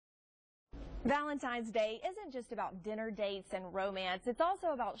Valentine's Day isn't just about dinner dates and romance. It's also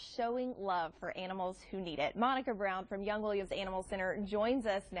about showing love for animals who need it. Monica Brown from Young Williams Animal Center joins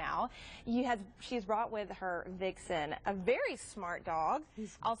us now. She's brought with her Vixen, a very smart dog,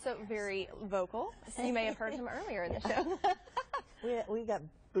 also very vocal. So you may have heard him earlier in the show. We got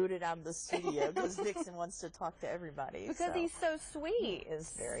booted out of the studio because Vixen wants to talk to everybody. Because he's so sweet. He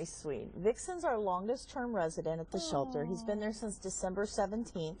is very sweet. Vixen's our longest term resident at the shelter. He's been there since December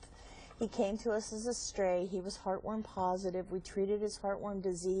 17th. He came to us as a stray. He was heartworm positive. We treated his heartworm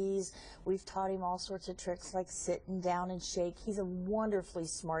disease. We've taught him all sorts of tricks like sitting down and shake. He's a wonderfully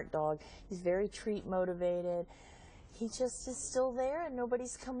smart dog. He's very treat motivated. He just is still there and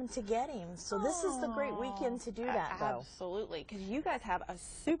nobody's coming to get him. So this is the great weekend to do that, though. Absolutely, because you guys have a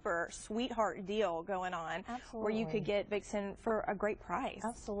super sweetheart deal going on. Absolutely. Where you could get Vixen for a great price.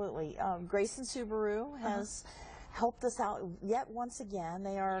 Absolutely. Grayson Subaru has helped us out yet once again.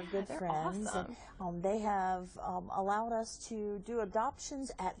 They are good friends. Awesome. And, they have allowed us to do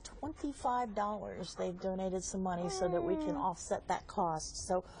adoptions at $25. They've donated some money so that we can offset that cost.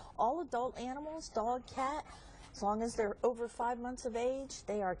 So all adult animals, dog, cat, as long as they're over 5 months of age,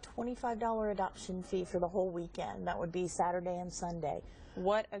 they are $25 adoption fee for the whole weekend. That would be Saturday and Sunday.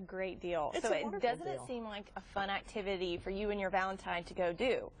 What a great deal. It's so doesn't it seem like a fun activity for you and your Valentine to go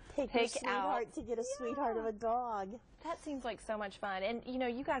do? Take your sweetheart to get a sweetheart of a dog. That seems like so much fun. And, you know,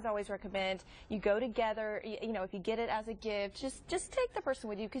 you guys always recommend you go together. You know, if you get it as a gift, just take the person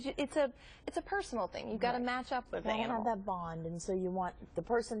with you because it's a personal thing. You've got to match up with the animal. Have that bond, and so you want the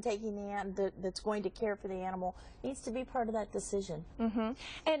person taking that's going to care for the animal needs to be part of that decision.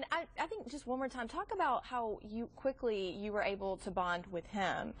 And I think just one more time, talk about how you were able to bond with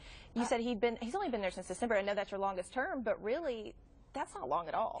him. You said he's only been there since December. I know that's your longest term, but really, that's not long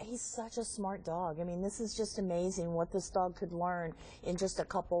at all. He's such a smart dog. I mean, this is just amazing what this dog could learn in just a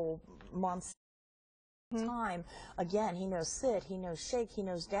couple months time. Again, he knows sit, he knows shake, he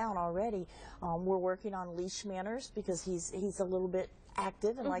knows down already. We're working on leash manners because he's a little bit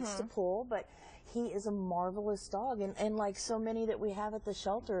active and likes to pull, but he is a marvelous dog, and like so many that we have at the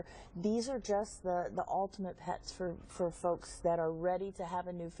shelter, these are just the ultimate pets for folks that are ready to have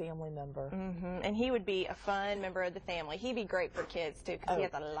a new family member. And he would be a fun member of the family. He'd be great for kids too because he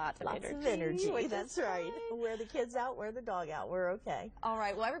has a lot of energy. That's right. Wear the kids out, wear the dog out. We're okay. All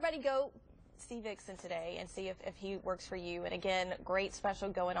right. Well, everybody go see Vixen today and see if he works for you. And again, great special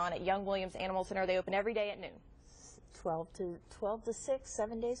going on at Young Williams Animal Center. They open every day at noon. 12 to 6,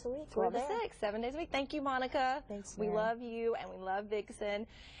 7 days a week. 12 to 6, 7 days a week. Thank you, Monica. Thanks, Mary. We love you, and we love Vixen.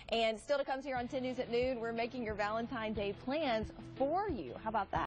 And still to come here on 10 News at noon, we're making your Valentine's Day plans for you. How about that?